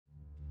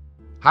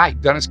Hi,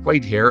 Dennis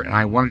Quaid here, and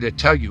I wanted to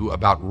tell you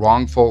about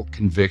Wrongful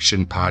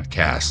Conviction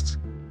podcasts.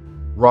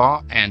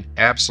 Raw and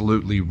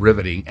absolutely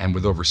riveting, and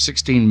with over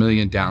 16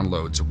 million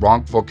downloads,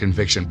 Wrongful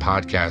Conviction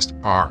podcasts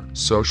are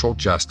social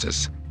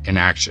justice in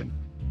action,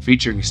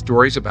 featuring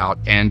stories about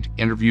and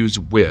interviews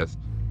with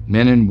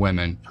men and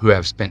women who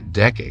have spent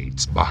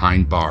decades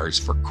behind bars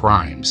for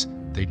crimes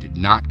they did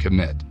not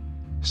commit.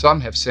 Some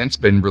have since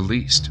been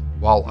released,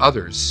 while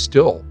others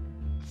still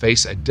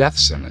face a death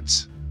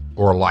sentence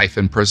or life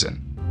in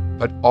prison.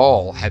 But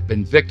all have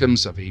been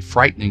victims of a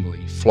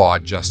frighteningly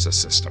flawed justice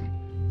system.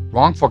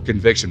 Wrongful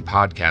Conviction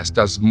Podcast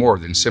does more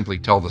than simply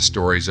tell the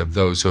stories of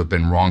those who have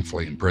been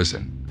wrongfully in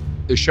prison.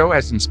 The show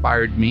has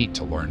inspired me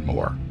to learn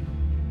more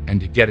and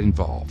to get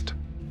involved,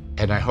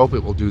 and I hope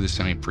it will do the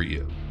same for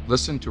you.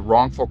 Listen to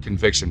Wrongful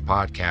Conviction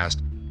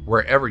Podcast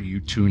wherever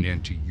you tune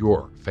into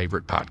your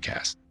favorite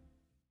podcast.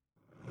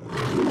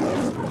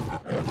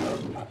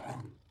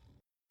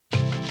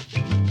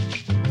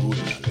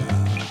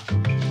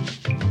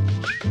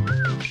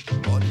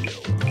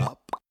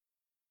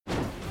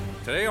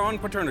 Today on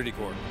Paternity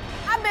Court.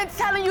 I've been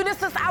telling you this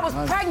since I was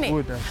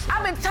pregnant.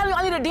 I've been telling you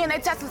I need a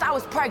DNA test since I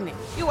was pregnant.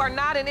 You are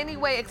not in any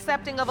way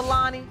accepting of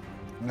Alani?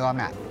 No, I'm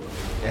not.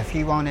 If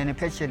he won't in the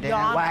picture, then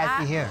why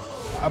is he here?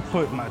 I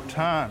put my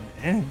time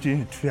and energy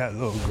into that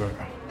little girl.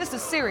 This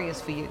is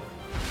serious for you.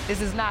 This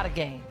is not a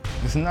game.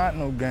 It's not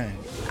no game.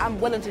 I'm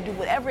willing to do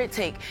whatever it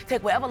takes,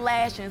 take whatever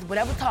lashings,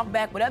 whatever talk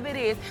back, whatever it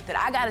is that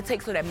I gotta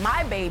take so that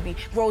my baby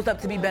grows up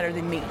to be better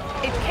than me.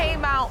 It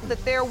came out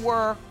that there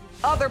were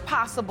other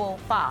possible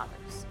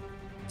fathers.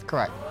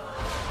 Correct.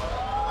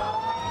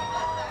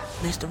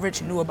 Mr.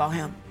 Rich knew about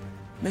him.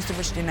 Mr.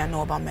 Rich did not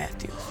know about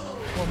Matthews.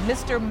 Well,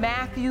 Mr.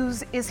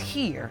 Matthews is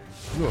here.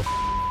 You a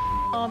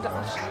Calm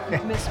down.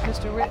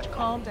 Mr. Rich,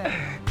 calm down.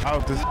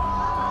 out this.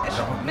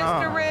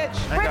 Mr. Rich.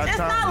 Rich, it's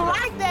not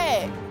like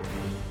that.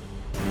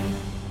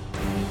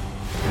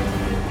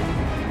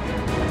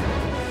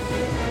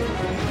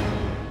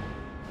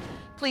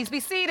 Please be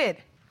seated.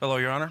 Hello,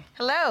 Your Honor.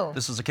 Hello.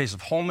 This is a case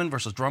of Holman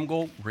versus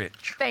Drumgold,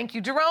 Rich. Thank you,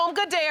 Jerome.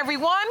 Good day,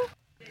 everyone.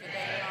 Good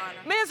day, Your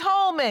Honor. Ms.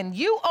 Holman,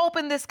 you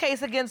opened this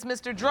case against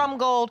Mr.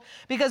 Drumgold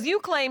because you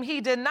claim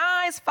he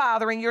denies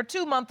fathering your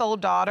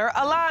 2-month-old daughter,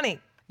 Alani.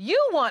 You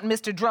want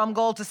Mr.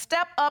 Drumgold to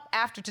step up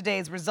after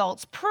today's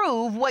results,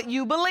 prove what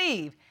you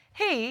believe.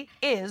 He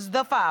is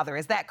the father.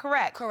 Is that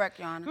correct? Correct,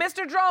 Your Honor.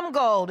 Mr.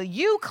 Drumgold,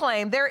 you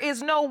claim there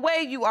is no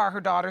way you are her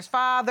daughter's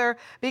father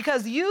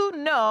because you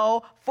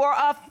know for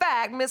a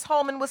fact Ms.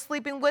 Holman was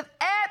sleeping with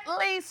at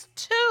least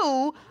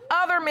 2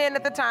 other men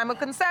at the time of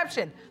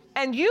conception.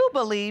 And you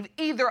believe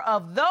either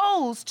of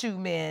those 2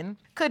 men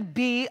could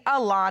be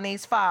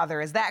Alani's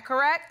father. Is that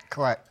correct?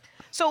 Correct.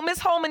 So, Ms.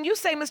 Holman, you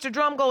say Mr.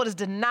 Drumgold is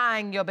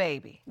denying your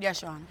baby.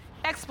 Yes, Your Honor.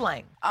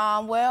 Explain.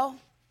 Well,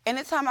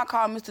 anytime I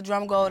call Mr.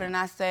 Drumgold and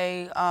I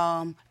say,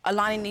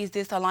 Alani needs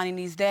this, Alani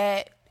needs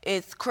that,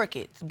 it's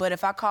crickets. But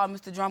if I call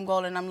Mr.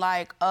 Drumgold and I'm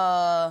like,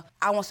 I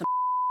want some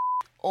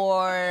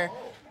or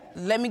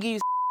let me give you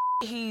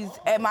he's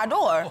at my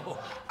door. Okay,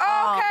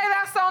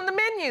 that's on the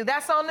menu.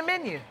 That's on the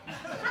menu.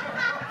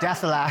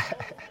 That's a lie.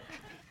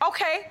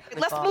 Okay,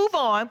 let's move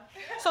on.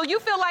 So you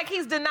feel like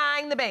he's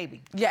denying the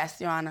baby? Yes,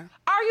 Your Honor.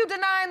 Are you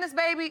denying this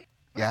baby?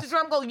 Yes. Mr.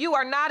 Drumgold, you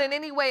are not in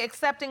any way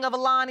accepting of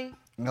Alani?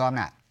 No, I'm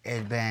not.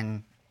 It's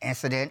been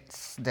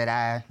incidents that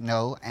I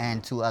know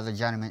and 2 other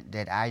gentlemen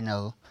that I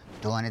know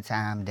during the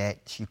time that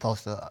she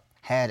supposed to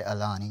had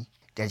Alani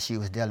that she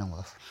was dealing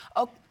with.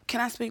 Oh, can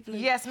I speak, please?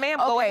 Yes, ma'am,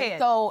 go ahead.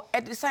 So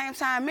at the same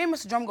time, me and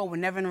Mr. Drumgold were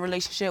never in a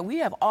relationship. We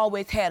have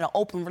always had an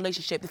open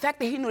relationship. The fact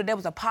that he knew that there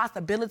was a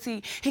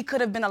possibility he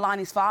could have been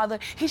Alani's father,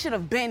 he should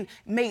have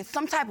made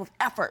some type of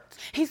effort.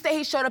 He said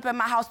he showed up at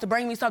my house to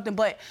bring me something,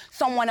 but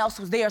someone else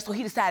was there, so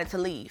he decided to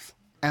leave.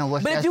 And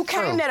But if you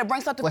came there to bring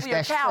something for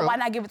your child, why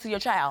not give it to your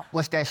child?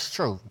 That's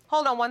true?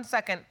 Hold on 1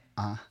 second.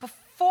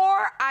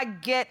 Before I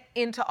get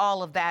into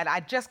all of that,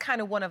 I just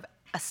kind of want to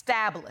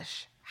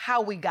establish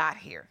how we got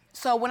here.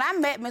 So when I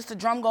met Mr.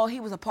 Drumgold, he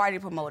was a party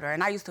promoter,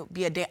 and I used to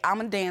be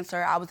I'm a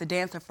dancer. I was a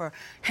dancer for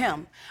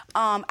him.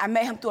 I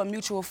met him through a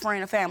mutual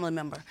friend, a family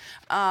member.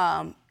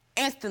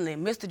 Instantly,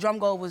 Mr.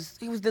 Drumgold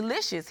was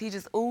delicious. He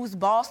just oozed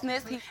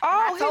bossness. He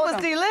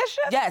was delicious?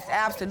 Yes,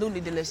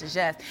 absolutely delicious,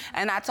 yes.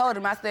 And I told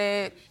him, I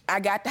said, I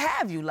got to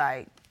have you,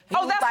 like.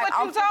 That's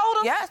what you told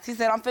him? Yes, he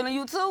said, I'm feeling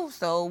you too.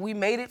 So we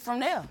made it from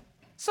there.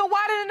 So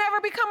why did it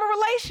never become a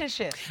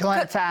relationship? During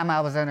the time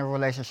I was in a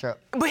relationship.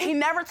 But he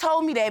never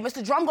told me that.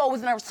 Mr. Drumgold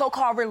was in a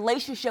so-called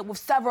relationship with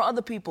several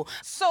other people.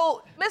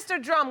 So,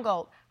 Mr.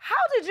 Drumgold, how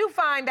did you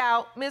find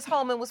out Ms.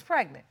 Holman was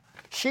pregnant?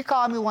 She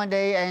called me one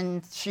day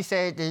and she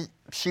said that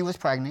she was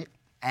pregnant,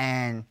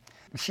 and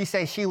she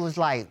said she was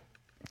like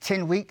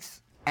 10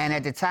 weeks, and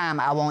at the time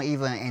I wasn't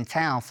even in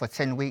town for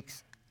 10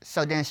 weeks.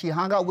 So then she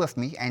hung up with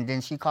me, and then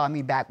she called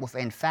me back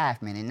within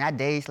 5 minutes. Not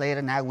days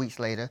later, not weeks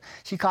later.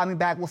 She called me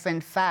back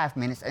within 5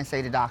 minutes and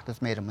said the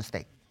doctors made a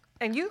mistake.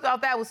 And you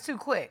thought that was too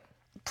quick?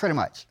 Pretty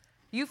much.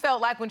 You felt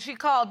like when she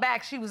called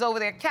back, she was over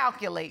there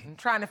calculating,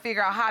 trying to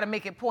figure out how to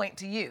make it point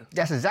to you.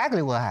 That's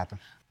exactly what happened.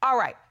 All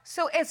right,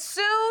 so as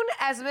soon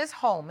as Ms.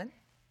 Holman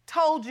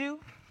told you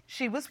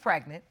she was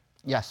pregnant.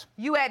 Yes.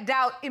 You had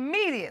doubt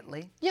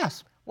immediately.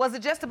 Yes. Was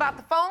it just about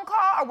the phone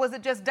call or was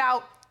it just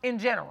doubt in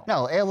general?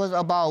 No, it was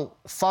about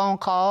phone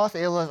calls.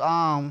 It was,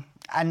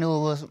 I knew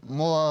it was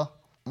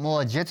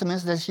more gentlemen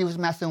that she was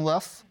messing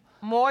with.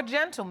 More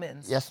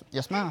gentlemen? Yes,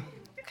 ma'am.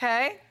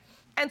 Okay.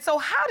 And so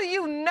how do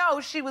you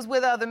know she was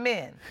with other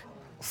men?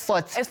 As far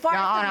as Your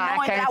Honor,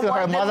 I came to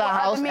her mother's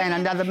house and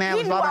another man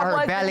was rubbing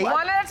her belly.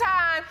 One at a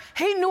time.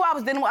 He knew I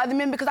was dealing with other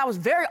men because I was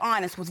very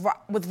honest with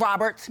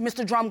Robert,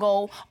 Mr.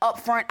 Drumgold, up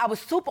front. I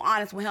was super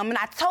honest with him, and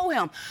I told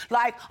him,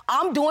 like,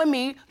 I'm doing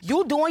me,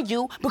 you doing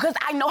you, because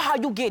I know how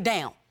you get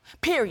down.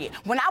 Period.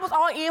 When I was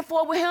all in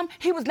for it with him,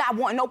 he was not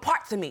wanting no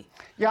parts of me.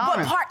 Your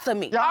Honor. But parts of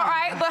me. Your All Honor.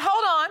 right, but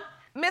hold on.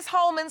 Miss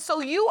Holman, so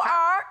you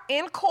are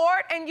in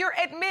court and you're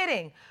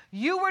admitting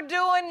you were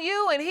doing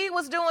you and he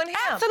was doing him.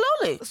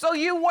 Absolutely. So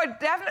you were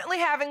definitely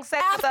having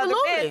sex with other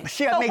Absolutely. men.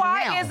 She so admit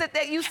why now. is it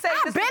that you say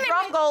I've Mr. been in-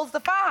 Drumgold's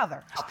the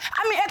father?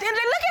 I mean, at the end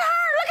of the day, look at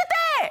her. Look at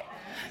that.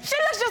 She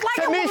looks just like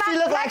To her. me, with she my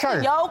looked like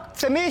her. Yo.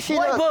 To me, she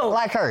Boy, looked boo.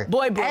 like her.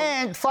 Boy, boo.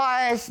 And far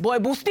as... Boy,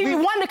 boo. Stevie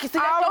Wonder can see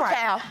that's All your right.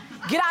 child.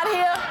 Get out of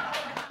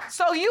here.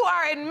 So you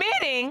are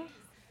admitting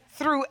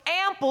through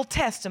ample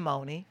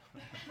testimony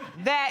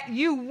that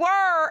you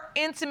were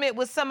intimate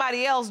with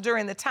somebody else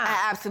during the time.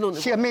 Absolutely.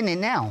 She admitting it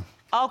now.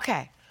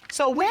 Okay.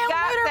 So we Well,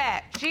 got later-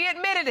 that. She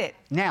admitted it.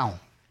 Now.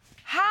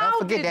 How Don't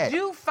forget did that.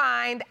 you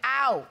find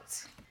out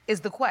is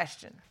the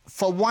question.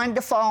 For one,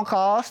 the phone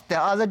calls, the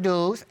other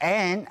dudes,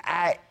 and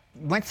I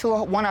went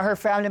to one of her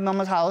family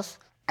members' house,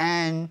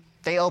 and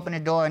they opened the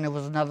door, and there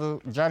was another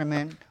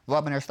gentleman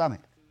rubbing her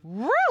stomach.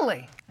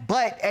 Really?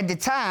 But at the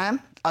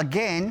time,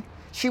 again,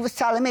 she was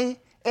telling me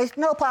it's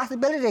no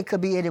possibility it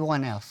could be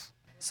anyone else.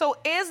 So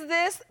is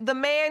this the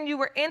man you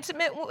were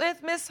intimate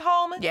with, Miss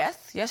Holman?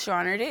 Yes, Your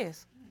Honor, it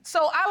is.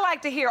 So I like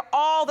to hear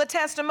all the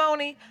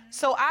testimony.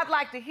 So I'd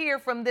like to hear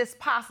from this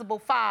possible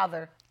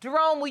father.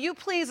 Jerome, will you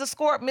please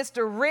escort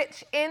Mr.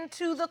 Rich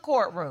into the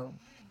courtroom?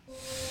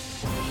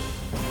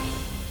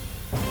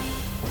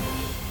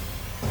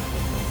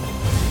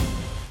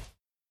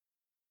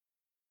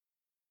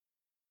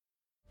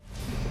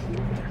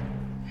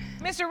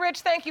 Mr. Rich,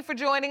 thank you for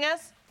joining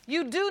us.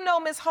 You do know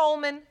Miss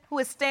Holman, who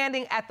is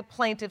standing at the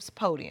plaintiff's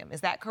podium.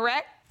 Is that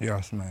correct?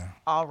 Yes, ma'am.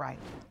 All right.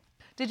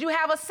 Did you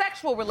have a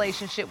sexual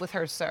relationship with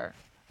her, sir?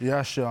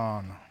 Yes, Your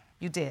Honor.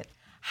 You did.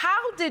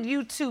 How did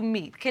you two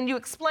meet? Can you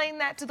explain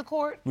that to the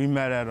court? We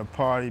met at a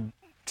party.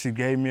 She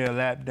gave me a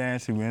lap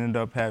dance and we ended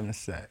up having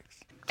sex.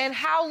 And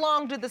how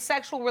long did the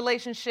sexual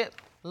relationship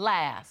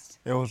last?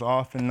 It was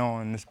off and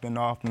on. It's been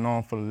off and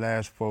on for the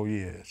last 4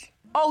 years.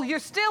 Oh, you're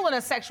still in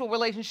a sexual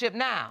relationship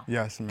now?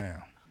 Yes,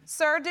 ma'am.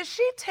 Sir, did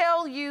she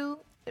tell you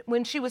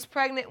when she was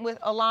pregnant with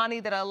Alani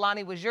that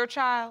Alani was your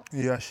child?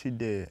 Yes, she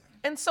did.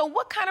 And so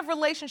what kind of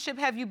relationship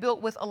have you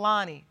built with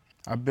Alani?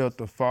 I built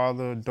a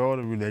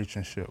father-daughter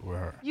relationship with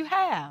her. You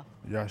have.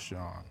 Yes,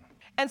 Your Honor.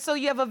 And so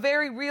you have a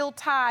very real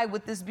tie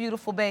with this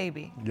beautiful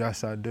baby.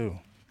 Yes, I do.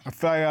 I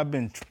feel like I've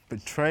been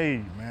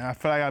betrayed, man. I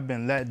feel like I've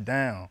been let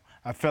down.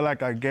 I feel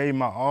like I gave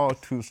my all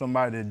to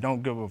somebody that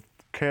don't give a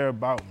care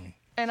about me.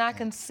 And I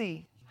can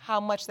see how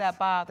much that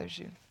bothers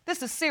you.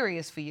 This is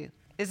serious for you.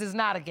 This is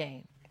not a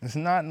game. It's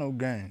not no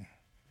game.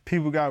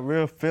 People got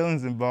real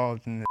feelings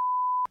involved in this.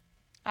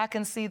 I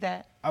can see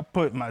that. I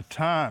put my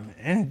time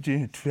and energy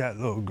into that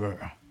little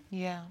girl.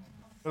 Yeah.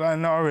 But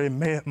I already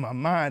made up my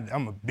mind that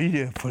I'm gonna be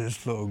there for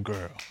this little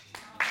girl.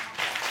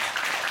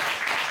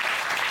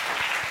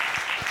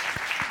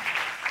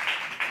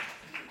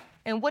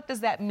 And what does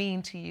that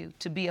mean to you,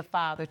 to be a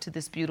father to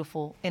this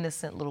beautiful,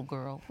 innocent little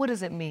girl? What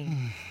does it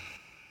mean?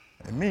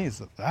 It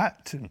means a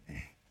lot to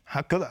me.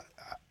 A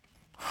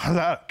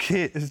lot of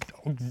kids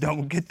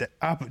don't get the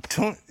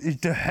opportunity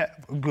to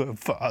have a good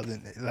father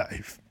in their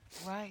life.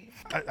 Right.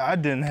 I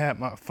didn't have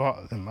my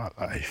father in my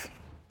life.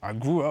 I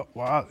grew up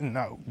wilding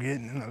out,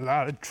 getting in a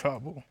lot of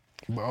trouble.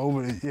 But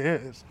over the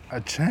years, I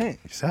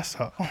changed, that's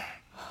all.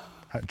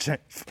 I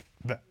changed for the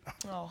better.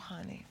 Oh,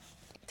 honey.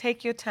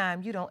 Take your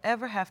time. You don't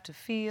ever have to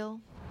feel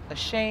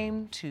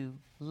ashamed to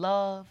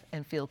love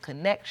and feel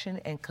connection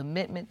and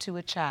commitment to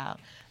a child.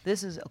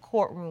 This is a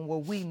courtroom where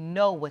we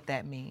know what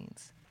that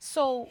means.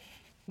 So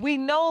we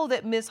know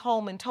that Ms.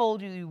 Holman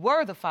told you you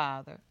were the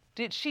father.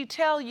 Did she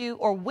tell you,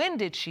 or when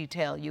did she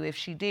tell you, if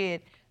she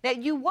did, that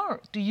you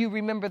weren't? Do you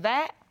remember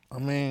that? I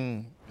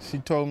mean, she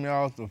told me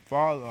I was the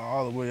father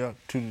all the way up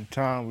to the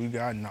time we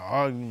got in an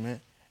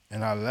argument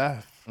and I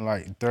left.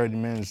 Like 30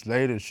 minutes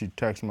later, she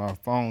texted my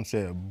phone,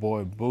 said,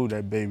 "Boy, boo,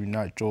 that baby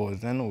not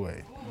yours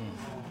anyway."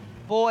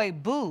 Boy,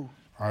 boo.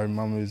 I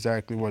remember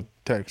exactly what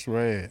the text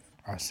read.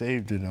 I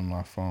saved it in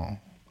my phone,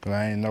 because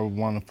I ain't never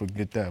want to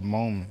forget that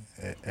moment.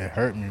 It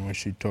hurt me when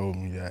she told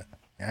me that.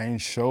 I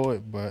ain't show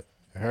it, but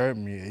it hurt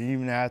me.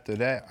 Even after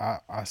that, I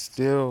was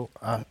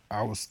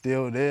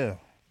still there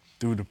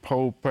through the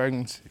whole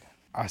pregnancy.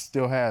 I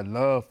still had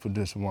love for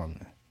this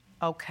woman.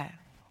 Okay.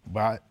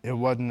 But it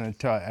wasn't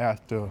until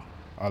after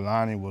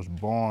Alani was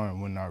born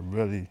when I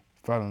really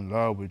fell in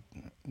love with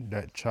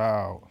that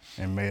child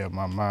and made up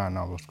my mind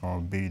I was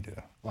gonna be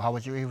there. Why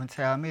would you even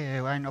tell me?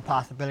 There ain't no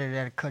possibility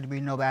that it could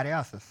be nobody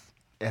else's.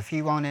 If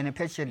he wasn't in the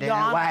picture, then Your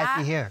Honor, why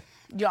is he here?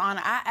 Your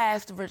Honor, I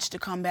asked Rich to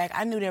come back.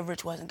 I knew that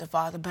Rich wasn't the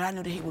father, but I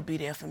knew that he would be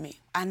there for me.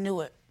 I knew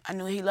it. I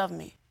knew he loved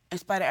me. In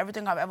spite of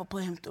everything I've ever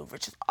put him through,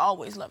 Rich has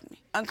always loved me,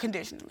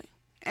 unconditionally.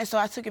 And so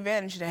I took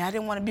advantage of that. I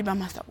didn't want to be by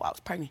myself while I was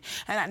pregnant.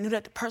 And I knew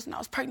that the person I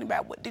was pregnant by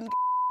didn't give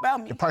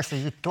about me. The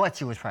person you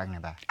thought you was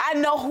pregnant by. I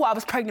know who I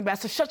was pregnant by,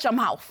 so shut your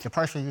mouth. The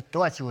person you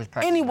thought you was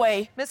pregnant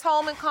Anyway. Miss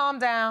Holman, calm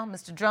down.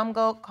 Mr.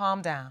 Drumgold,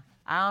 calm down.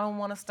 I don't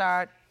want to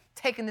start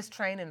taking this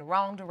train in the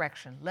wrong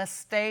direction. Let's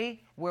stay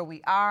where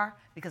we are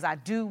because I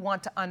do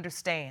want to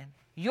understand.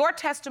 Your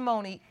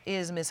testimony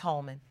is, Miss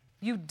Holman,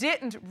 you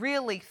didn't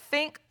really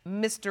think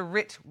Mr.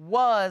 Rich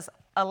was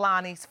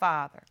Alani's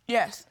father.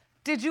 Yes.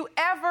 Did you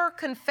ever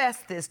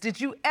confess this?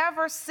 Did you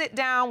ever sit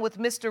down with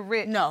Mr.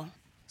 Rich? No.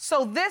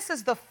 So this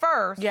is the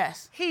first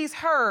he's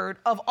heard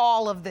of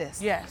all of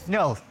this? Yes.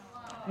 No.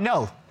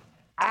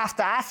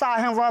 After I saw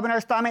him rubbing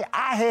her stomach,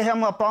 I hit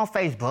him up on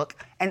Facebook,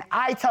 and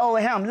I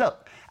told him,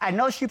 look, I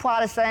know she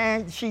probably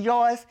saying she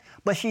yours,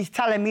 but she's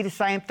telling me the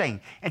same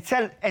thing.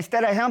 Instead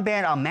of him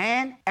being a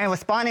man and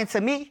responding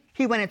to me,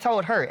 he went and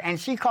told her, and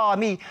she called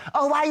me,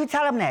 oh, why you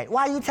tell him that?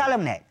 Why you tell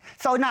him that?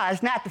 So, no,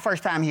 it's not the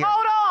first time here.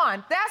 Hold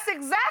on. That's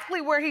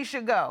exactly where he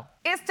should go.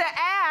 It's to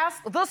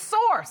ask the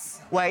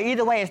source. Well,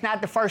 either way, it's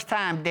not the first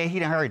time that he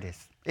done heard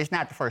this. It's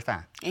not the first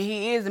time. And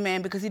he is a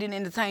man because he didn't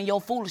entertain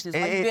your foolishness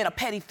while you being a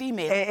petty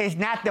female. It's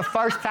not the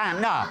first time,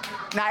 no.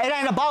 Now, it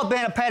ain't about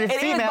being a petty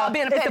female. It is about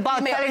being a petty female. It's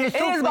about telling the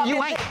truth when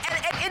you ain't.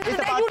 And the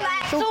day you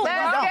lied too.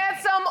 Let's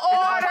get some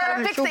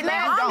order. Fix it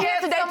now. I'm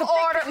here today to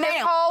fix it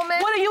now.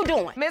 Holman. What are you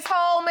doing? Miss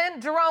Holman,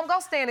 Jerome, go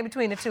stand in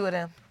between the two of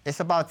them. It's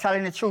about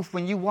telling the truth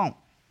when you won't.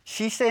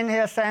 She's sitting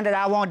here saying that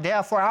I wasn't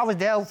there for her. I was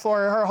there for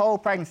her whole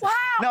pregnancy. Wow,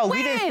 no, when?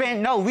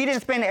 we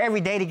didn't spend every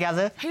day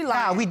together. He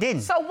lied. Nah, we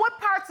didn't. So what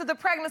parts of the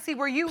pregnancy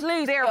were you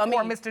there for,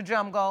 Mr.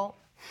 Drumgold?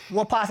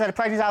 What parts of the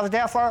pregnancy I was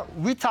there for?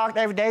 We talked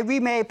every day. We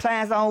made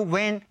plans on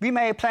when. We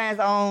made plans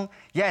on,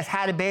 yes,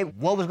 how the baby,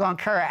 what was going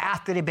to occur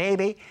after the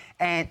baby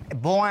and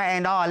born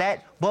and all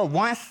that. But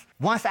once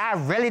I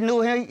really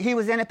knew he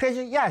was in the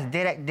picture, yes.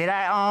 Did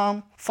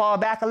I fall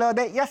back a little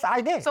bit? Yes,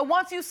 I did. So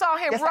once you saw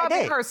him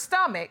rubbing her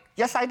stomach.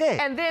 Yes, I did.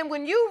 And then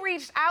when you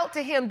reached out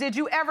to him, did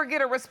you ever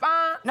get a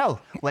response? No.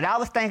 What I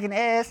was thinking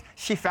is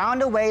she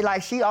found a way,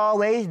 like she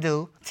always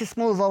do, to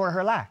smooth over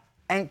her lie.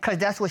 And because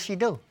that's what she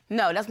do.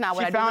 No, that's not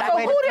what I do. So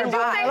who did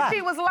you think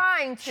she was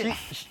lying to?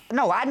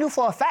 No, I knew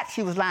for a fact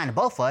she was lying to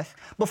both of us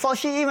before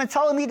she even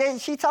told me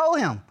that she told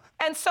him.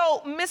 And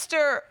so,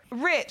 Mr.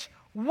 Rich,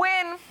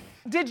 when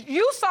did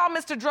you saw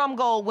Mr.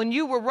 Drumgold when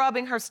you were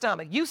rubbing her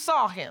stomach? You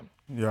saw him.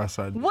 Yes,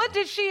 I did.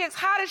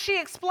 How did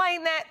she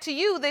explain that to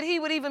you that he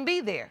would even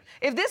be there?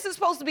 If this is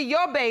supposed to be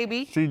your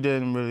baby. She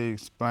didn't really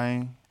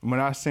explain. When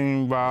I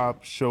seen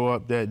Rob show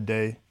up that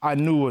day, I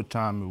knew what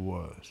time it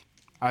was.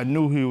 I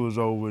knew he was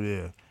over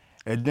there.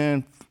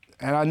 And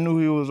I knew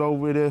he was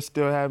over there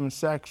still having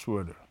sex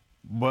with her.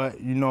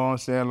 But, you know what I'm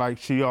saying, like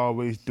she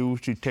always do,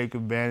 she take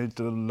advantage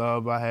of the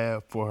love I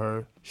have for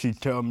her. She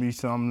tell me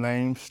some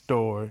lame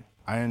story.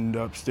 I end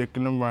up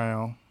sticking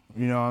around,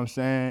 you know what I'm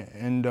saying?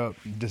 End up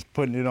just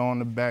putting it on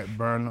the back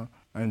burner.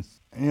 And,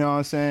 you know what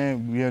I'm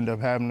saying, we end up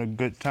having a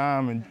good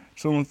time. And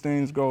soon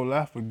things go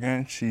left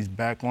again, she's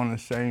back on the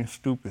same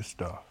stupid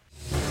stuff.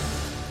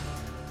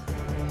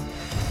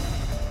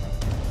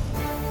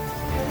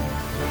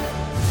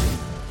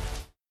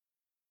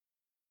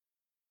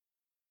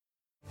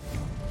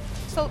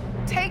 So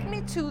take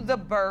me to the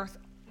birth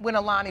when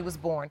Alani was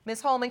born. Miss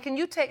Holman, can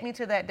you take me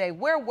to that day?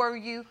 Where were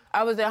you?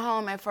 I was at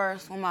home at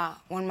first when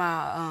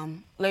my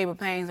labor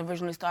pains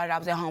originally started. I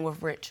was at home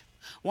with Rich.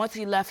 Once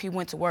he left, he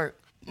went to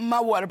work. My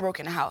water broke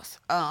in the house.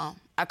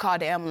 I called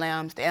the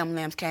ambulance. The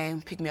ambulance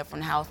came, picked me up from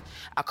the house.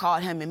 I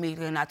called him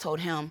immediately, and I told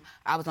him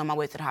I was on my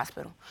way to the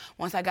hospital.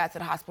 Once I got to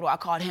the hospital, I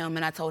called him,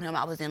 and I told him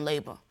I was in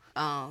labor.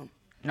 No,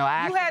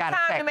 I you had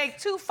time to make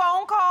 2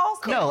 phone calls?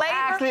 No, labor?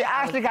 I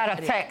actually got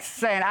a text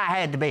saying I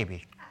had the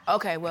baby.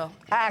 Okay, well.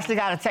 I actually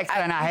got a text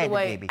saying I had the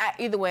baby.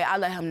 Either way, I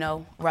let him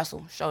know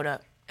Russell showed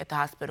up at the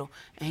hospital,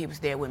 and he was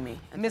there with me.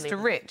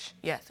 Mr. Rich?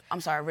 Yes, I'm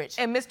sorry, Rich.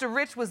 And Mr.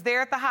 Rich was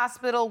there at the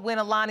hospital when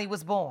Alani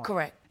was born?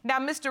 Correct. Now,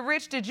 Mr.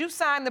 Rich, did you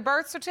sign the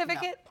birth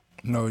certificate?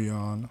 No, Your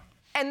Honor.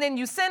 And then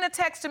you sent a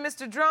text to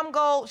Mr.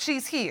 Drumgold,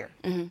 she's here?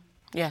 Mm-hmm,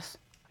 yes.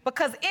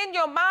 Because in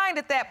your mind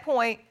at that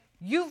point,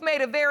 you've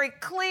made a very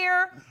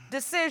clear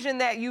decision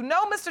that you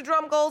know Mr.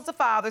 Drumgold's the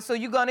father, so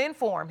you're going to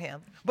inform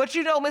him. But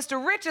you know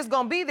Mr. Rich is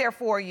going to be there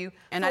for you.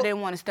 And I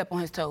didn't want to step on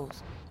his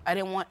toes. I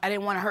didn't want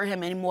to hurt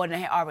him any more than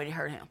I had already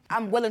hurt him.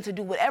 I'm willing to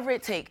do whatever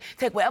it takes,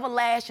 take whatever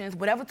lashings,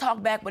 whatever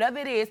talk back, whatever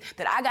it is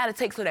that I got to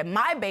take so that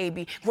my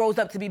baby grows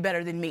up to be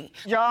better than me.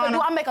 Your Honor. So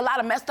do I make a lot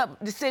of messed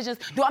up decisions?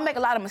 Do I make a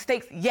lot of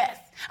mistakes? Yes.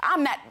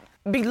 I'm not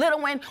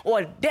belittling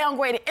or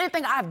downgrading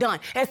anything I've done,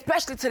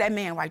 especially to that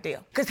man right there.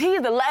 Because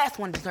he's the last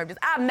one to deserve this.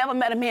 I've never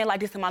met a man like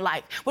this in my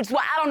life, which is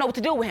why I don't know what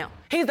to do with him.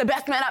 He's the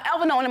best man I've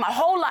ever known in my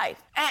whole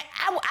life. And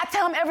I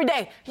tell him every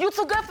day, you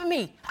too good for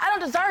me. I don't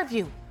deserve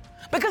you.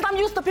 Because I'm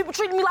used to people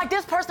treating me like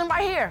this person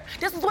right here.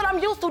 This is what I'm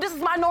used to. This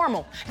is my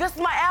normal. This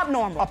is my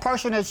abnormal. A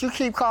person that you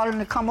keep calling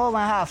to come over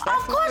and have sex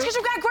Of course, because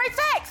you got great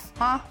sex.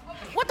 Huh?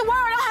 What the world?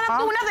 I don't have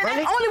to do nothing.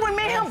 Really? That's only when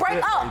me and him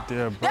break up. Right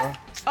there, bro.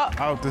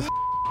 Out this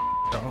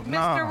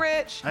Mr.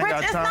 Rich.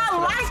 Rich, it's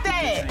not like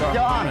that.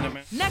 Your Honor.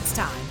 Next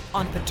time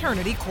on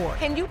Paternity Court.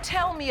 Can you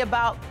tell me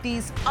about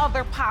these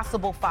other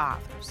possible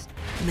fathers?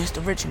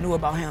 Mr. Rich knew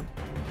about him.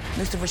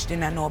 Mr. Rich did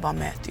not know about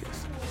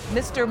Matthews.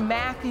 Mr.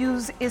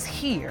 Matthews is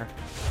here,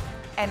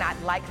 and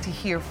I'd like to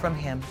hear from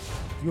him.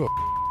 You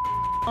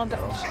Calm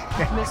down.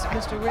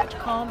 Mr. Rich,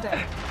 calm down.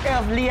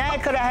 If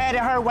Leanne could have had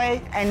it her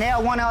way and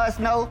now one of us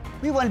know,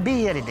 we wouldn't be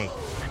here today.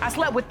 I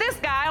slept with this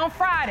guy on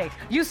Friday.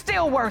 You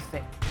still worth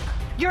it.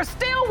 You're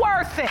still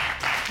worth it.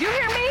 You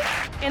hear me?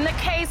 In the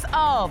case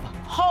of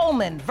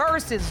Holman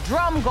versus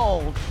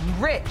Drumgold,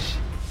 Rich,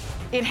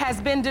 it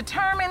has been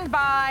determined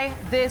by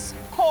this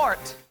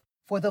court.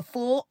 For the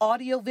full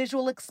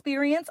audio-visual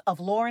experience of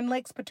Lauren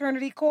Lake's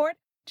Paternity Court,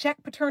 check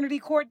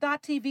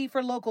paternitycourt.tv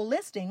for local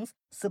listings,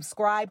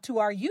 subscribe to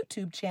our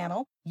YouTube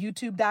channel,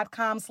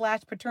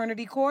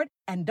 youtube.com/paternitycourt,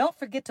 and don't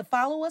forget to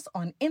follow us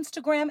on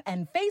Instagram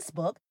and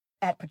Facebook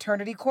at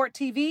Paternity Court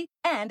TV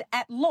and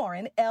at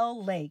Lauren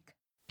L. Lake.